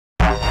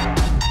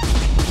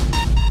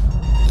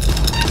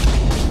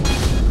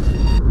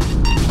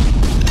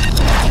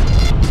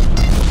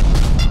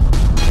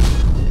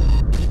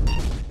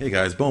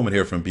guys, BWOne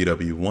here from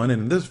BWOne,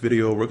 and in this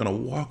video we're going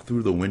to walk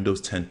through the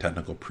Windows 10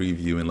 technical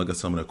preview and look at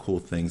some of the cool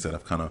things that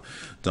I've kind of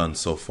done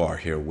so far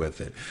here with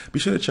it. Be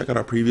sure to check out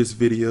our previous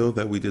video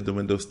that we did the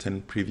Windows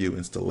 10 preview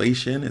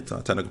installation. It's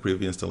a technical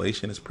preview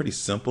installation. It's pretty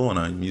simple, and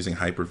I'm using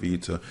Hyper-V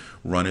to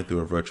run it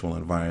through a virtual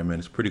environment.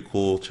 It's pretty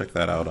cool. Check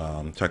that out.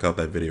 Check out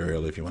that video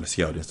earlier if you want to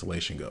see how the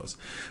installation goes.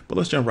 But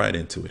let's jump right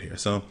into it here.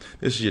 So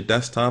this is your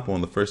desktop.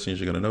 One of the first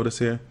things you're going to notice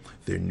here,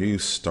 their new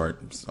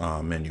start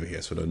menu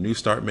here. So the new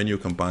start menu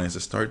combines the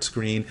start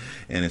screen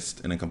and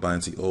it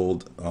combines the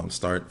old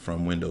start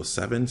from Windows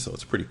 7. So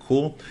it's pretty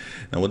cool.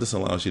 Now what this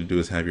allows you to do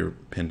is have your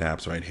pinned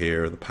apps right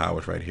here, the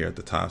powers right here at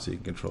the top, so you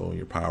can control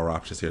your power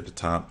options here at the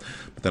top.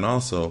 But then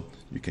also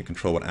you can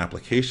control what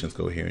applications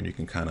go here, and you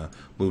can kind of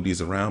move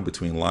these around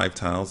between live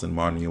tiles and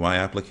modern UI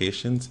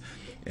applications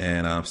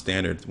and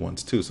standard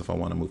ones too. So if I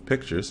want to move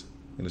pictures,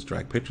 I can just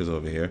drag pictures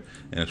over here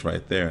and it's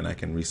right there, and I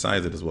can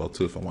resize it as well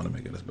too if I want to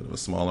make it a bit of a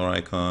smaller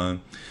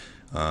icon.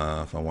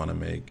 If I want to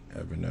make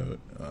Evernote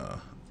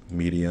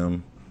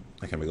medium,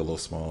 I can make it a little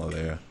smaller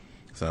there.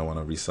 So I want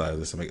to resize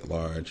this and make it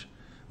large.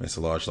 Makes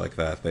it large like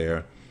that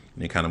there.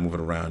 And you kind of move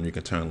it around. You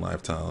can turn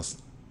live tiles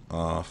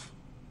off.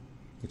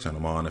 You turn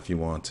them on if you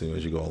want to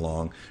as you go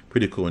along.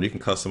 Pretty cool. And you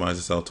can customize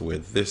this out to where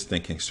this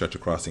thing can stretch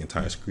across the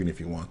entire screen if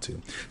you want to.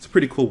 It's a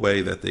pretty cool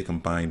way that they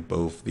combine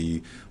both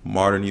the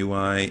modern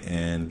UI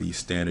and the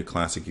standard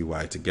classic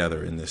UI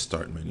together in this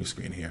start menu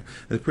screen here.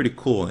 It's pretty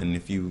cool. And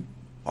if you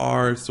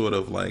are sort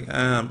of like,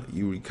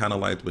 you kind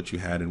of liked what you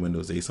had in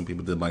Windows 8, some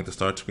people did like the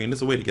start screen,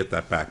 there's a way to get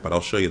that back, but I'll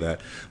show you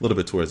that a little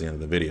bit towards the end of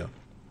the video.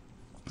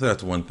 So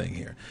that's one thing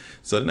here.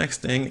 So the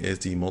next thing is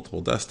the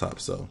multiple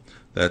desktops. So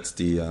that's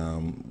the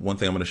one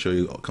thing I'm going to show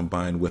you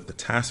combined with the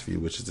task view,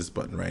 which is this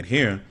button right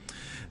here.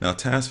 Now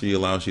task view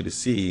allows you to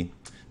see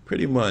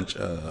pretty much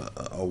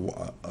a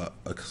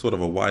sort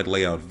of a wide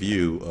layout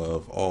view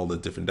of all the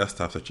different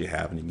desktops that you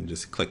have, and you can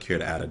just click here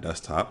to add a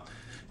desktop.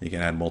 You can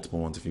add multiple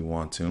ones if you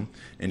want to,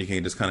 and you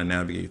can just kind of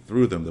navigate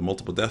through them. The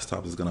multiple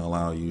desktops is going to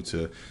allow you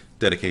to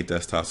dedicate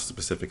desktops to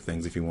specific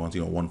things if you want. You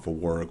know, one for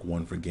work,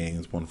 one for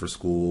games, one for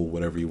school,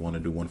 whatever you want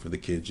to do, one for the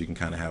kids. You can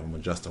kind of have them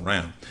adjust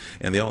around,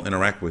 and they all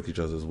interact with each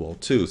other as well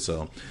too.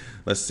 So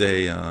let's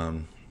say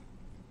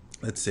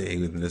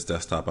within this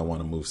desktop I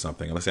want to move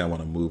something. Let's say I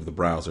want to move the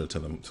browser to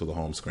the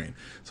home screen.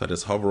 So I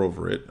just hover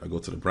over it. I go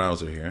to the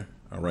browser here.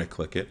 I right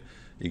click it.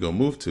 You go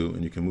move to,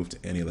 and you can move to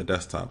any of the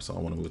desktops. So I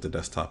want to move to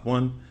desktop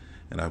 1.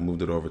 And I've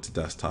moved it over to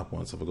desktop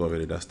 1. So if I go over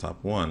to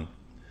desktop 1,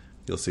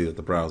 you'll see that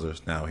the browser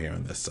is now here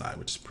on this side,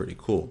 which is pretty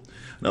cool.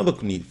 Another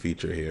neat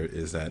feature here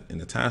is that in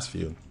the task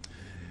view,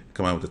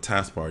 come out with the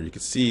taskbar, you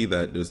can see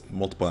that there's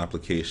multiple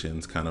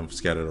applications kind of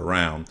scattered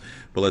around.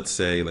 But let's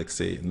say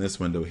in this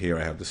window here,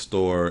 I have the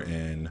store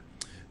and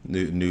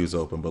news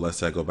open. But let's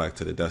say I go back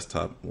to the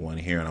desktop one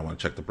here and I want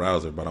to check the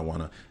browser, but I want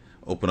to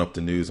open up the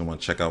news and want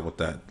to check out what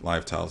that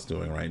live tile is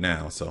doing right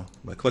now. So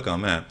if I click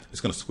on that, it's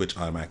going to switch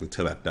automatically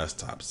to that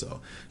desktop. So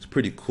it's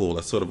pretty cool.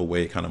 That's sort of a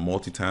way kind of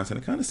multitask, and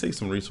it kind of saves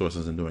some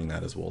resources in doing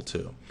that as well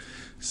too.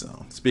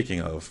 So speaking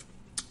of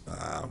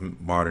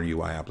modern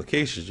UI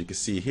applications, you can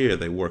see here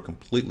they work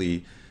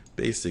completely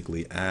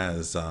basically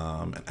as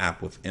an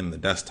app within the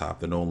desktop.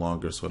 They're no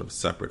longer sort of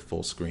separate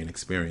full screen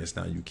experience.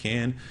 Now you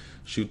can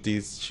shoot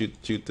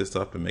this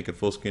up and make it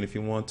full screen if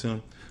you want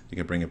to. You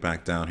can bring it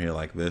back down here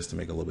like this to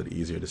make it a little bit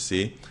easier to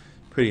see.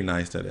 Pretty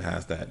nice that it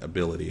has that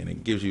ability, and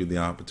it gives you the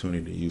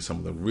opportunity to use some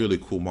of the really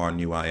cool modern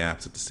UI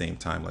apps at the same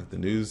time. Like the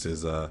news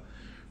is a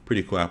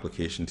pretty cool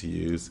application to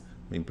use.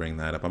 Let me bring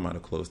that up. I might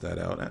have closed that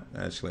out.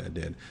 Actually, I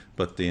did.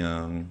 But the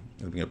I'll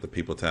bring up the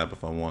people tab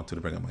if I want to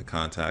bring up my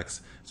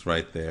contacts. It's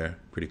right there.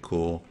 Pretty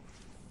cool.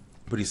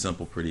 Pretty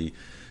simple. Pretty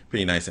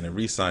nice, and it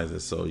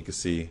resizes. So you can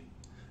see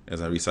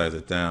as I resize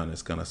it down,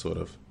 it's gonna sort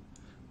of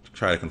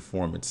try to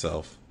conform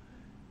itself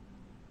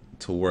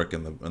to work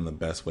in the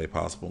best way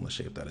possible in the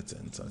shape that it's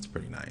in. So it's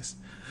pretty nice.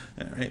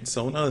 All right.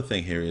 So another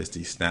thing here is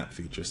the snap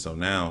feature. So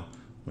now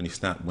when you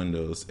snap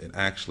windows, it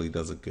actually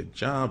does a good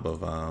job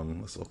of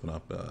let's open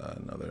up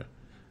another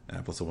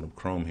app. Let's open up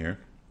Chrome here.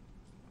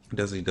 It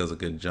does a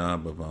good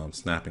job of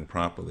snapping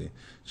properly.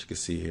 As you can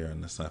see here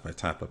on this side, if I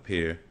tap up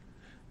here,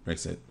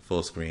 makes it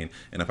full screen,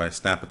 and if I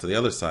snap it to the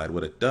other side,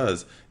 what it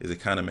does is it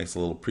kind of makes a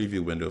little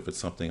preview window if it's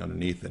something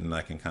underneath it, and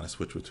I can kind of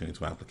switch between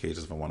two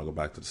applications. If I want to go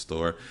back to the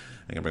store,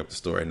 I can bring up the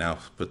store, and now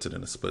puts it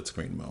in a split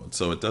screen mode.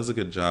 So it does a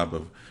good job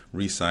of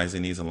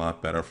resizing these a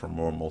lot better for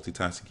more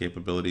multitasking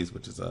capabilities,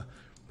 which is a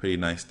pretty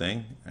nice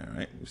thing. All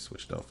right, we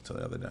switched off to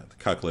the other. The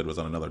calculator was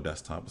on another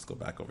desktop. Let's go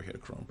back over here to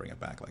Chrome, bring it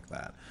back like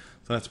that.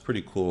 So that's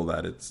pretty cool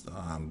that it's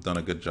done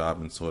a good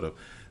job in sort of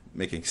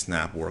making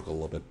snap work a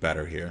little bit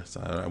better here. So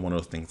one of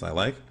those things I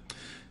like.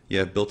 You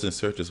have built-in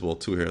search as well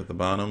too here at the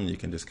bottom. You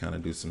can just kind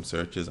of do some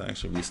searches. I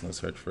actually recently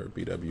searched for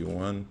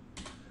BWOne.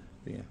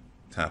 Yeah,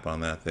 tap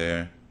on that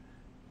there,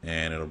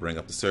 and it'll bring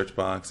up the search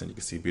box, and you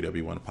can see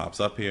BWOne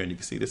pops up here, and you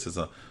can see this is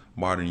a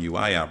modern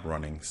UI app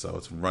running. So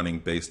it's running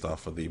based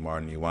off of the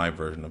modern UI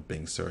version of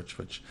Bing Search,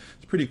 which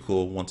is pretty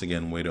cool. Once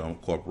again, way to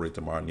incorporate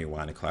the modern UI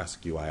and the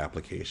classic UI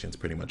applications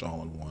pretty much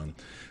all in one.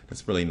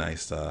 It's really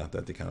nice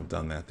that they kind of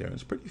done that there.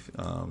 It's pretty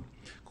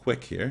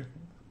quick here.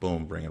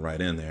 Boom, bring it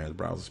right in there. The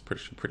browser's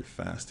pretty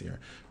fast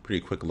here.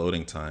 Pretty quick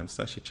loading times.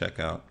 So actually check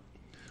out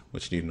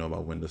what you need to know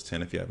about Windows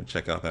 10 if you haven't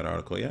checked out that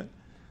article yet.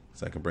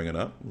 So I can bring it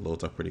up. It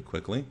loads up pretty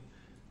quickly.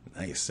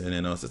 Nice. And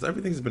then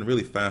everything's been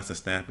really fast and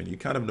snappy. You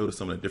kind of notice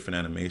some of the different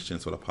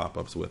animations sort of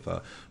pop-ups with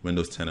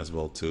Windows 10 as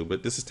well too.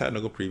 But this is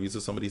technical preview, so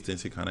some of these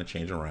things you kind of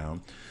change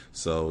around.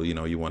 So, you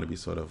know, you want to be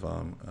sort of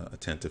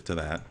attentive to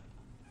that.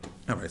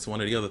 All right, so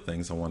one of the other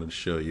things I wanted to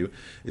show you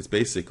is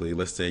basically,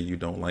 let's say you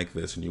don't like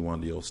this and you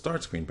want the old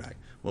start screen back.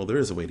 Well, there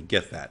is a way to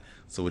get that.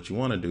 So what you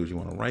want to do is you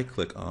want to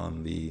right-click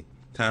on the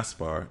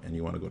taskbar and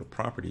you want to go to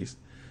Properties.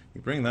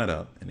 You bring that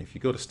up, and if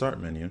you go to Start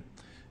menu,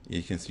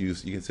 you can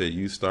say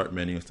use Start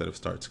menu instead of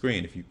Start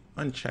screen. If you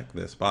uncheck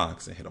this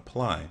box and hit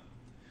Apply,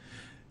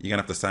 you're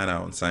gonna have to sign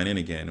out and sign in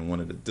again. And one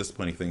of the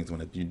disappointing things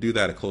when you do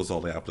that, it closes all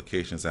the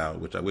applications out,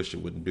 which I wish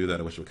it wouldn't do that.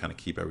 I wish it would kind of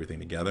keep everything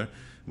together.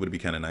 It would be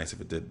kind of nice if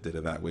it did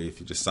it that way. If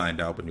you just signed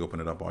out and you open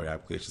it up, all your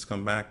applications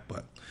come back.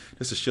 But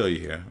just to show you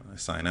here, I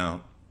sign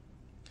out.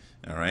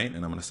 All right,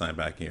 and I'm gonna sign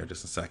back here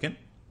just a second.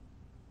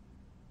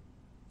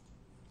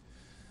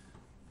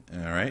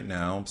 All right,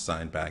 now I'm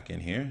signed back in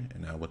here,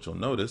 and now what you'll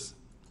notice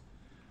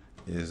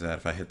is that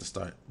if I hit the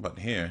start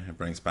button here, it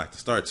brings back the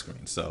start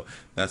screen. So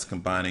that's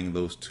combining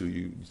those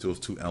two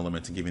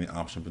elements and giving the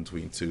option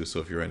between two.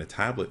 So if you're in a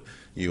tablet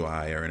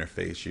UI or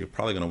interface, you're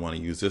probably going to want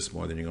to use this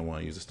more than you're going to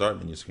want to use the start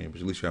menu screen, but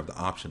at least you have the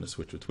option to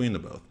switch between the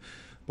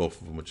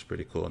both of them, which is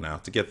pretty cool. Now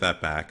to get that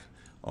back,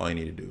 all you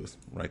need to do is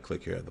right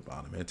click here at the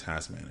bottom, hit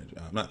Task Manager,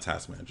 not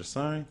Task Manager,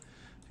 sorry.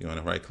 You want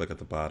to right click at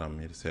the bottom,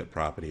 you just hit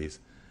Properties,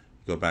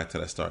 you go back to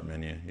that start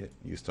menu, hit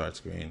Use Start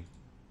Screen,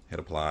 hit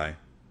Apply,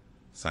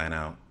 sign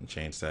out and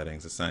change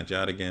settings. It signs you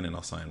out again, and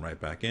I'll sign right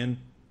back in.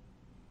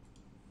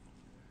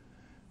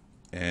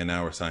 And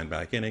now we're signed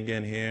back in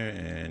again here,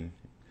 and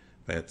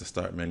if I hit the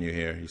start menu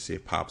here, you see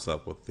it pops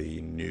up with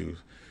the new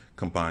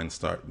combined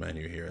start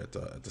menu here at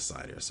the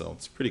side here. So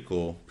it's pretty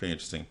cool, pretty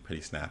interesting,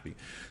 pretty snappy.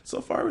 So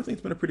far,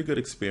 everything's been a pretty good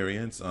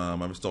experience. I've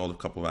installed a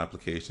couple of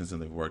applications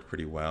and they've worked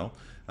pretty well.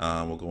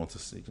 We'll go into,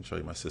 you can show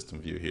you my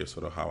system view here,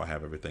 sort of how I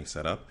have everything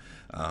set up.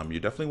 You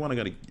definitely want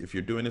to, if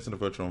you're doing this in a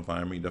virtual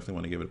environment, you definitely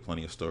want to give it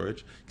plenty of storage.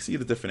 You can see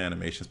the different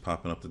animations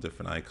popping up, the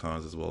different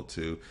icons as well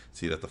too.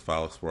 See that the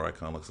File Explorer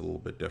icon looks a little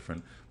bit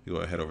different. You go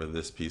ahead over to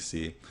this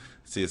PC.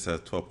 See it says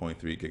 12.3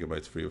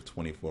 gigabytes free of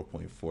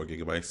 24.4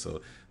 gigabytes.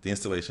 So the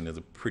installation is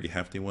a pretty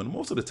hefty one.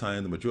 Most of the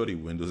time, the majority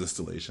of Windows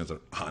installations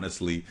are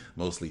honestly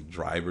mostly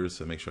drivers,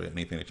 so make sure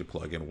anything that you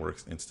plug in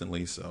works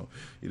instantly. So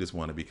you just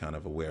want to be kind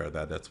of aware of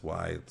that. That's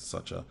why it's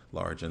such a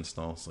large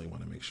install. So you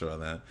want to make sure of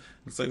that.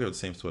 It's like the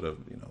same sort of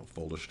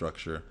folder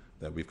structure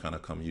that we've kind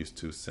of come used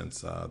to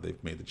since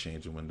they've made the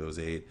change in Windows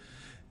 8.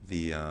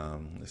 The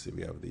let's see,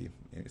 we have the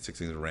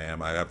 16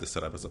 RAM. I have this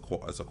set up as a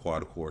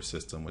quad core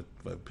system with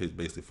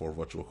basically 4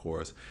 virtual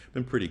cores.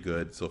 Been pretty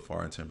good so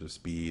far in terms of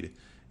speed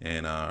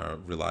and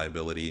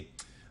reliability.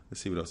 Let's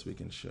see what else we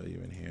can show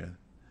you in here.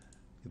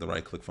 The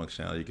right click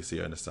functionality you can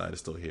see on the side is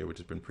still here, which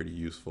has been pretty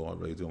useful. I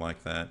really do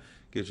like that.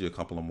 Gives you a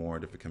couple of more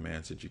different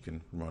commands that you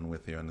can run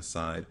with here on the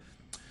side.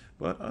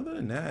 But other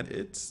than that,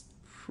 it's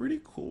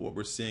pretty cool what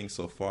we're seeing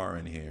so far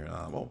in here.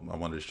 Well, I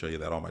wanted to show you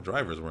that all my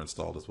drivers were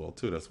installed as well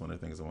too. That's one of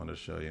the things I wanted to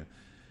show you.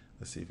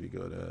 Let's see if we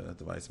go to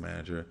Device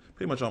Manager.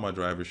 Pretty much all my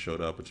drivers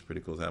showed up, which is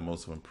pretty cool. I have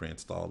most of them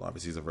pre-installed.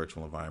 Obviously, it's a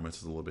virtual environment, so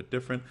it's a little bit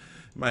different.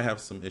 You might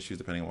have some issues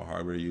depending on what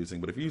hardware you're using,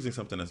 but if you're using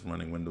something that's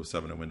running Windows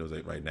 7 or Windows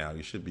 8 right now,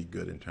 you should be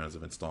good in terms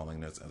of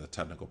installing this as a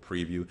technical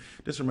preview.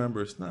 Just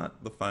remember, it's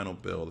not the final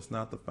build. It's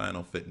not the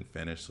final fit and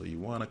finish, so you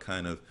want to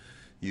kind of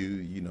I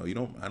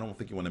don't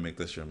think you want to make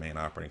this your main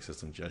operating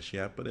system just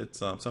yet, but it's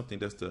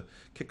something just to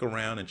kick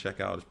around and check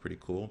out. Is pretty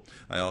cool.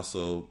 I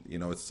also,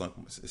 it's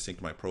synced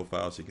to my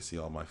profile, so you can see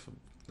all my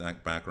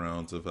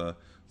backgrounds of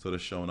sort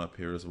of showing up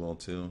here as well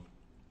too.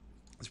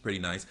 It's pretty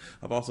nice.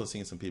 I've also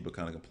seen some people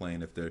kind of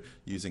complain if they're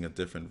using a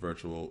different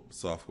virtual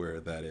software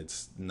that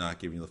it's not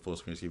giving you the full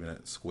screen, it's giving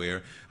it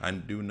square. I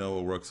do know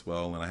it works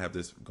well, and I have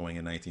this going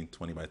in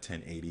 1920 by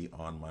 1080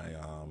 on my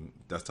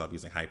desktop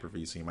using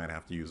Hyper-V, so you might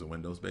have to use a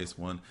Windows-based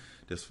one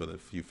just for the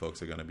few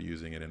folks that are going to be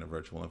using it in a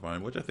virtual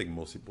environment, which I think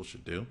most people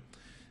should do.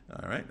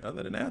 All right,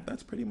 other than that,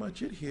 that's pretty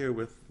much it here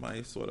with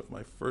my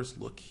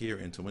first look here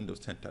into Windows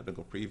 10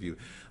 Technical Preview.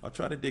 I'll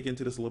try to dig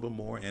into this a little bit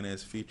more, and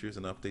as features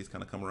and updates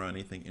kind of come around,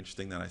 anything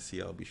interesting that I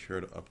see, I'll be sure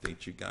to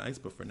update you guys.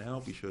 But for now,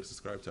 be sure to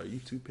subscribe to our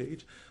YouTube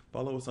page,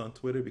 follow us on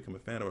Twitter, become a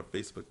fan of our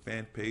Facebook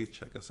fan page,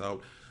 check us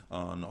out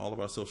on all of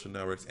our social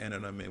networks and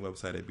on our main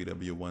website at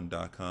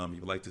BWOne.com. If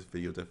you like this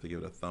video, definitely give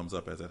it a thumbs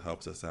up as it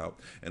helps us out.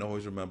 And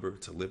always remember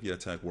to live your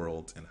tech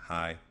worlds in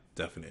high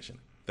definition.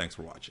 Thanks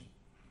for watching.